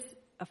it is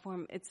a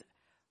form, it's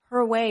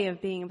her way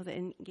of being able to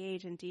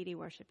engage in deity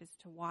worship is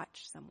to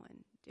watch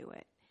someone do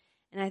it.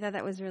 And I thought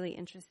that was really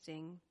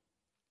interesting.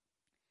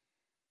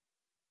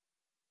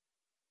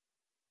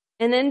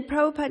 And then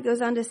Prabhupada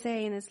goes on to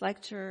say in his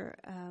lecture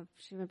of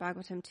Srimad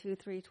Bhagavatam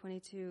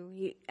 2.3.22,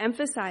 he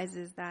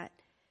emphasizes that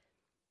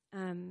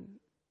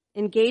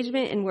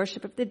engagement in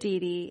worship of the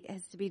deity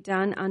is to be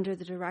done under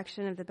the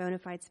direction of the bona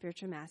fide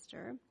spiritual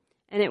master,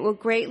 and it will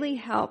greatly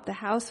help the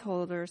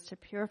householders to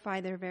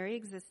purify their very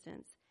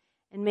existence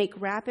and make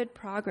rapid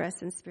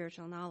progress in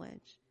spiritual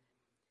knowledge.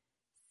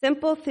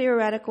 Simple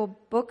theoretical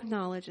book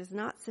knowledge is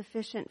not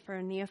sufficient for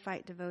a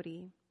neophyte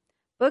devotee.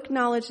 Book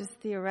knowledge is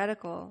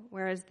theoretical,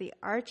 whereas the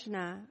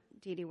archana,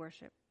 deity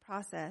worship,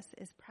 process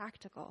is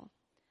practical.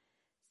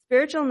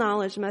 Spiritual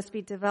knowledge must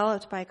be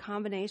developed by a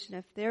combination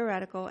of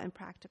theoretical and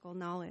practical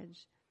knowledge.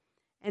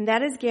 And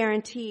that is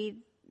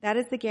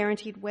the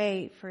guaranteed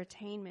way for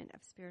attainment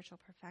of spiritual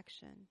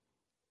perfection.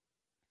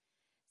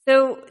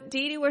 So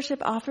deity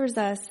worship offers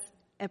us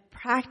a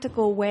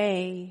practical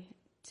way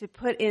to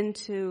put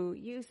into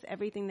use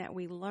everything that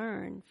we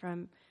learn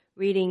from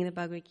reading the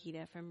Bhagavad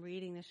Gita, from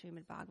reading the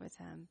Srimad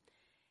Bhagavatam.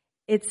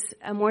 It's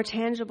a more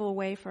tangible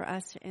way for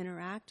us to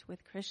interact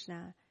with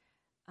Krishna,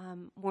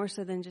 more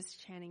so than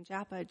just chanting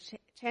japa.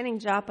 Chanting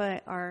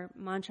japa, our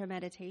mantra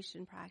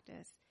meditation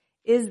practice,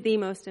 is the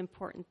most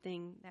important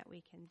thing that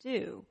we can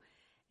do.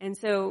 And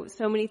so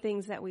many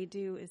things that we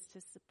do is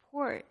to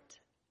support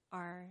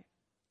our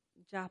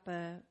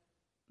japa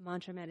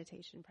mantra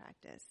meditation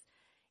practice.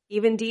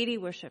 Even deity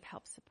worship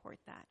helps support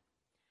that,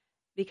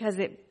 because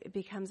it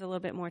becomes a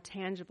little bit more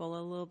tangible,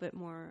 a little bit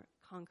more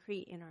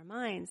concrete in our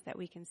minds, that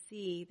we can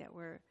see that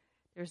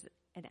there's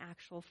an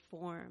actual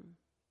form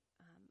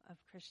of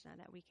Krishna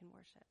that we can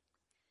worship.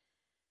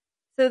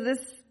 So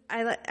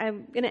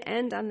I'm going to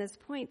end on this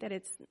point that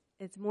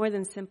it's more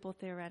than simple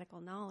theoretical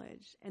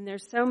knowledge, and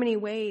there's so many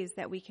ways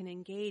that we can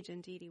engage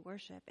in deity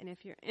worship. And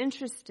if you're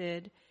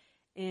interested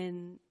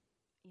in,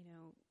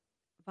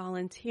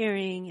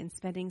 volunteering and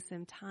spending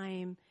some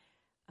time,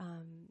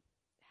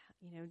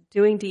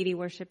 doing deity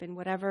worship in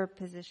whatever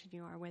position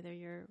you are, whether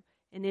you're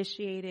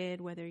initiated,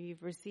 whether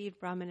you've received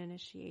Brahmin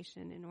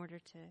initiation in order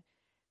to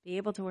be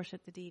able to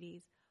worship the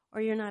deities,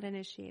 or you're not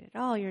initiated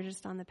at all, you're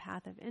just on the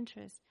path of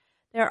interest.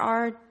 There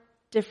are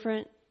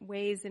different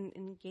ways in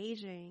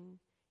engaging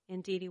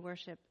in deity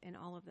worship in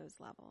all of those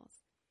levels.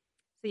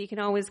 So you can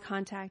always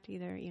contact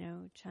either,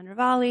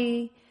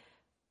 Chandravali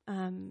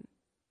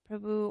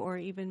Prabhu or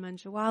even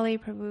Manjuwali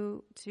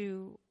Prabhu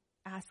to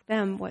ask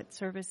them what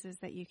services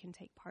that you can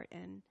take part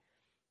in,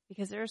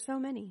 because there are so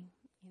many.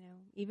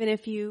 Even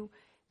if you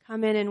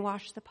come in and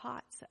wash the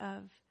pots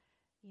of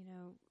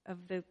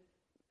the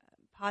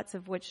pots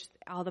of which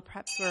all the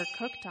preps were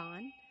cooked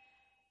on,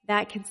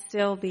 that can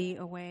still be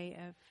a way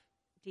of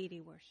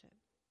deity worship.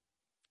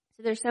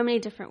 So there's so many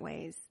different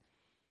ways.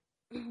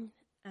 And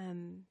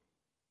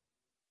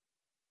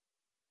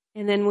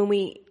then when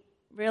we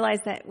realize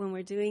that when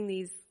we're doing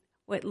these,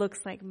 what looks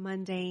like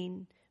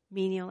mundane,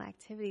 menial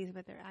activities,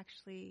 but they're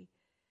actually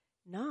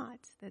not,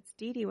 that's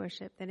deity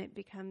worship, then it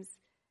becomes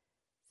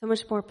so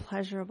much more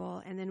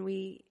pleasurable. And then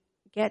we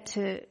get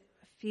to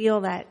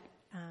feel that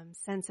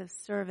sense of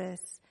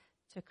service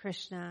to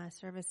Krishna,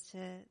 service to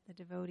the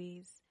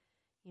devotees,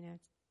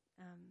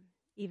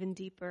 even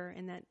deeper,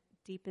 and that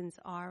deepens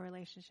our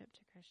relationship to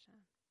Krishna.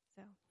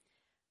 So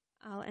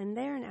I'll end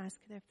there and ask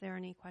if there are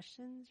any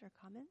questions or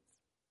comments.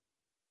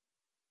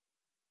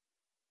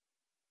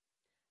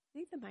 I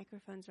think the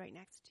microphone's right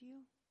next to you.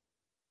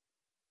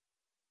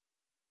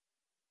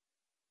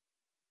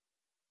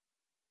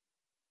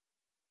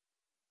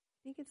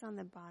 I think it's on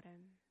the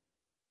bottom.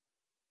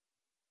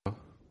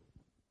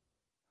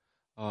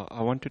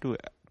 I wanted to.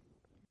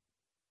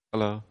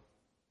 Hello.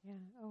 Yeah.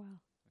 Oh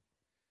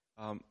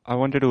well. I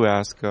wanted to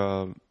ask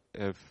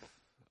if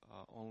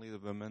only the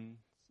women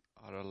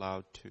are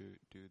allowed to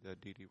do the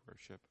deity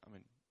worship. I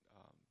mean,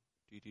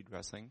 deity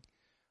dressing,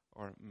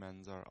 or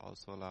men's are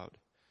also allowed,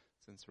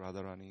 since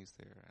Radharani is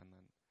there, and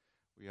then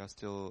we are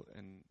still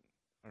in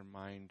our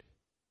mind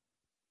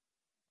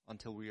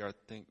until we are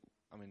think.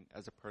 I mean,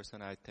 as a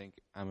person, I think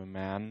I'm a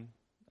man,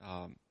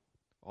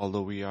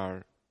 although we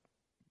are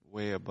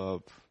way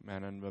above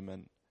men and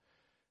women.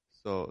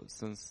 So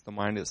since the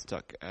mind is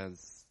stuck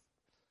as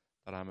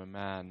that I'm a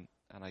man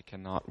and I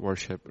cannot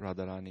worship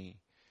Radharani,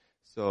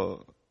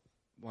 so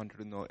wanted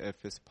to know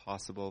if it's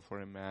possible for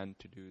a man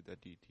to do the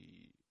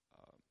deity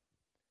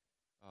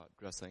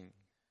dressing.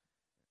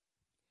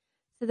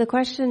 So the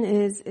question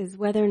is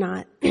whether or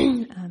not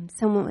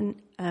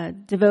someone, a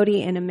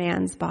devotee in a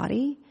man's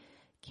body,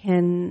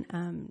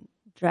 can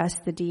dress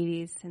the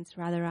deities since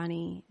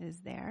Radharani is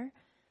there.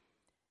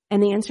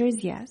 And the answer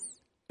is yes.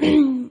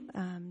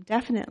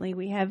 Definitely,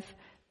 we have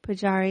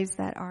pujaris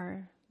that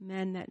are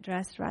men that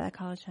dress Radha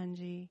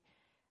Kalachandji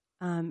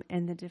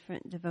and the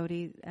different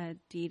devotee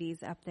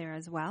deities up there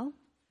as well.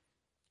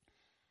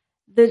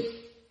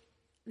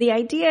 The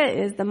idea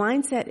is, the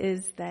mindset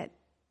is that,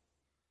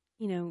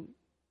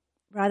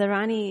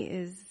 Radharani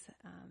is,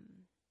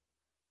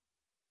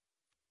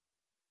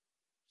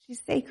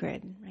 she's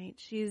sacred, right?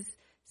 She's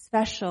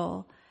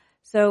special.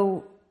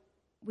 So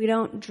we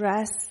don't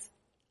dress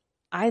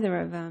either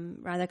of them,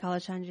 Radha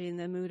Kalachandji, in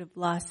the mood of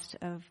lust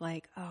of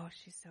like, oh,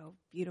 she's so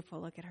beautiful,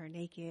 look at her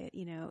naked.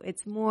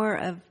 It's more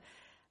of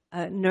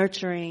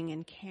nurturing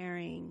and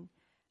caring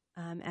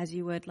as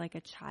you would like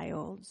a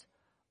child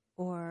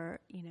or,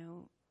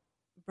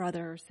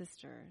 brother or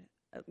sister,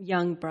 a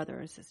young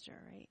brother or sister,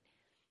 right?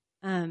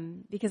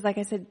 Because like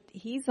I said,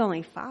 he's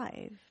only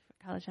 5.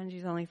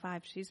 Kalachandji's only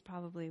 5. She's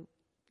probably,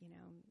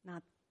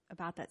 not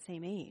about that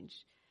same age.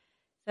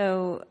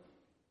 So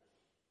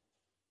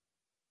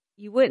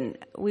we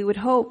would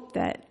hope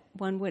that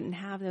one wouldn't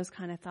have those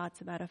kind of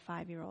thoughts about a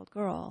 5-year-old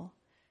girl.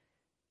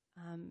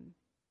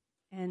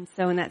 And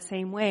so in that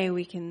same way,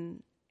 we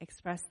can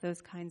express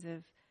those kinds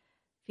of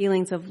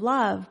feelings of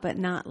love, but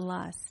not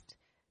lust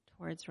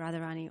towards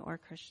Radharani or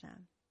Krishna.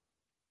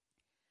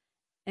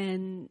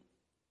 And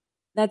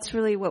that's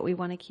really what we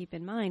want to keep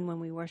in mind when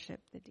we worship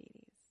the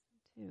deities,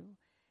 too.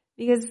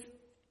 Because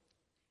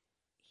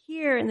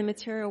here in the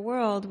material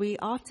world, we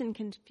often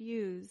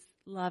confuse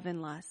love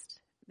and lust.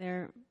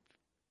 They're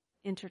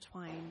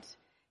intertwined.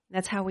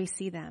 That's how we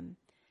see them.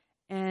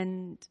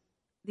 And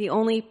the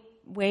only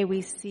way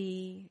we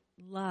see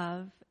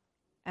love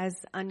as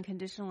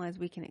unconditional as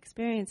we can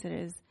experience it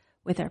is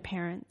with our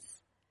parents,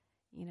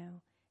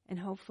 and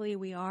hopefully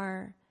we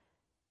are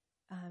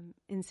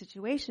in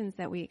situations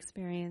that we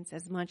experience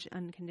as much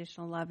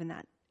unconditional love in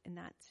that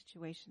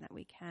situation that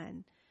we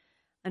can.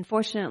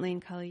 Unfortunately, in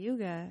Kali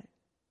Yuga,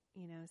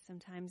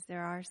 sometimes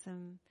there are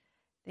some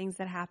things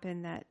that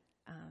happen that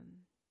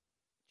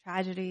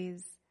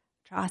tragedies,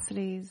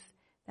 atrocities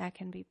that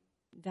can be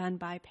done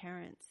by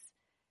parents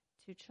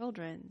to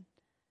children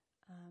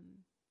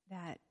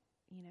that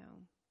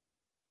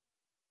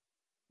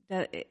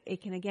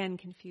it can again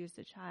confuse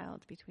the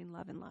child between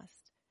love and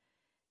lust.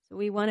 So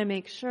we want to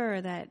make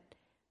sure that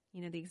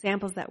the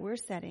examples that we're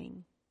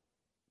setting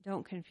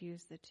don't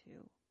confuse the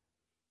two.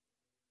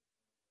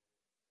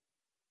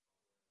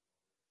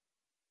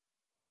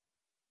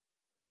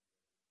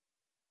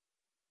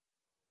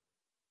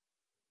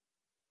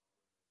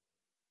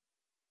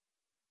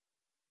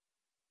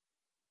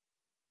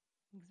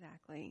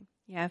 Exactly.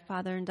 Yeah,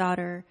 father and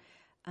daughter,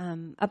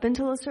 up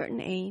until a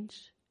certain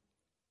age,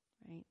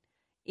 right?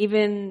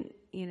 Even,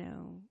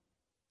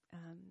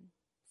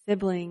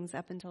 siblings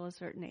up until a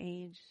certain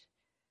age,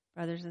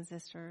 brothers and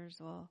sisters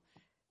will,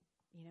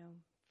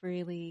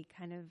 freely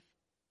kind of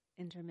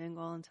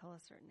intermingle until a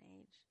certain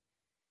age.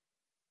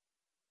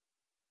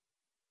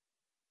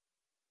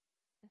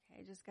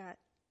 Okay, I just got,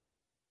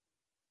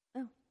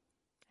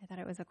 I thought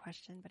it was a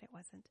question, but it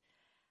wasn't.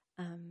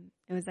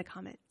 It was a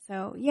comment.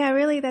 So yeah,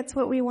 really that's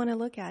what we want to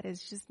look at,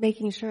 is just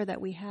making sure that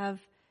we have,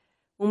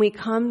 when we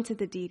come to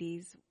the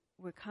deities,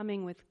 we're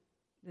coming with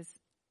this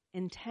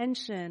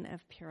intention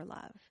of pure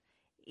love.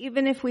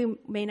 Even if we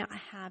may not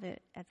have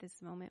it at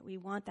this moment, we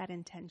want that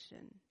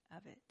intention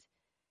of it,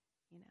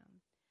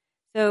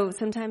 So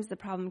sometimes the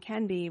problem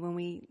can be when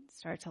we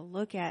start to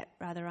look at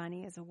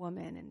Radharani as a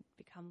woman and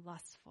become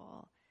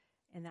lustful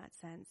in that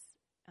sense,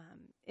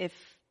 if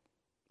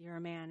you're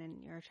a man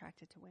and you're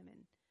attracted to women.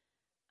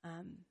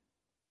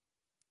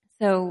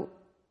 So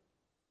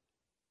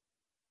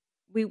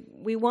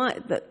we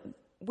want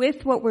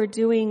with what we're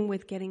doing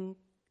with getting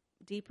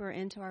deeper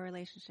into our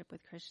relationship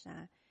with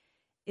Krishna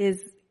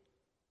is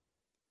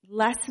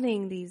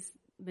lessening these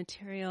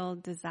material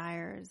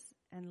desires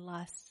and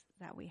lusts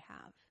that we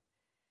have.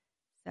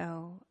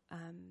 So,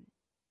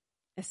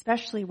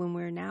 especially when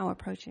we're now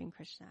approaching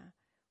Krishna,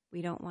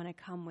 we don't want to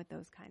come with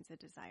those kinds of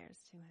desires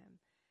to him,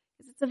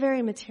 because it's a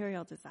very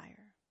material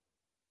desire.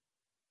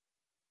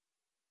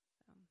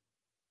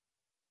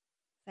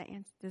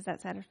 Does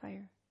that satisfy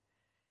you?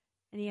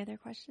 Any other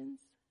questions?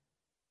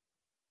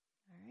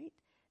 All right,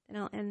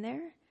 then I'll end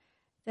there.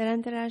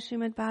 Tarantara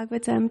Srimad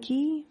Bhagavatam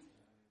ki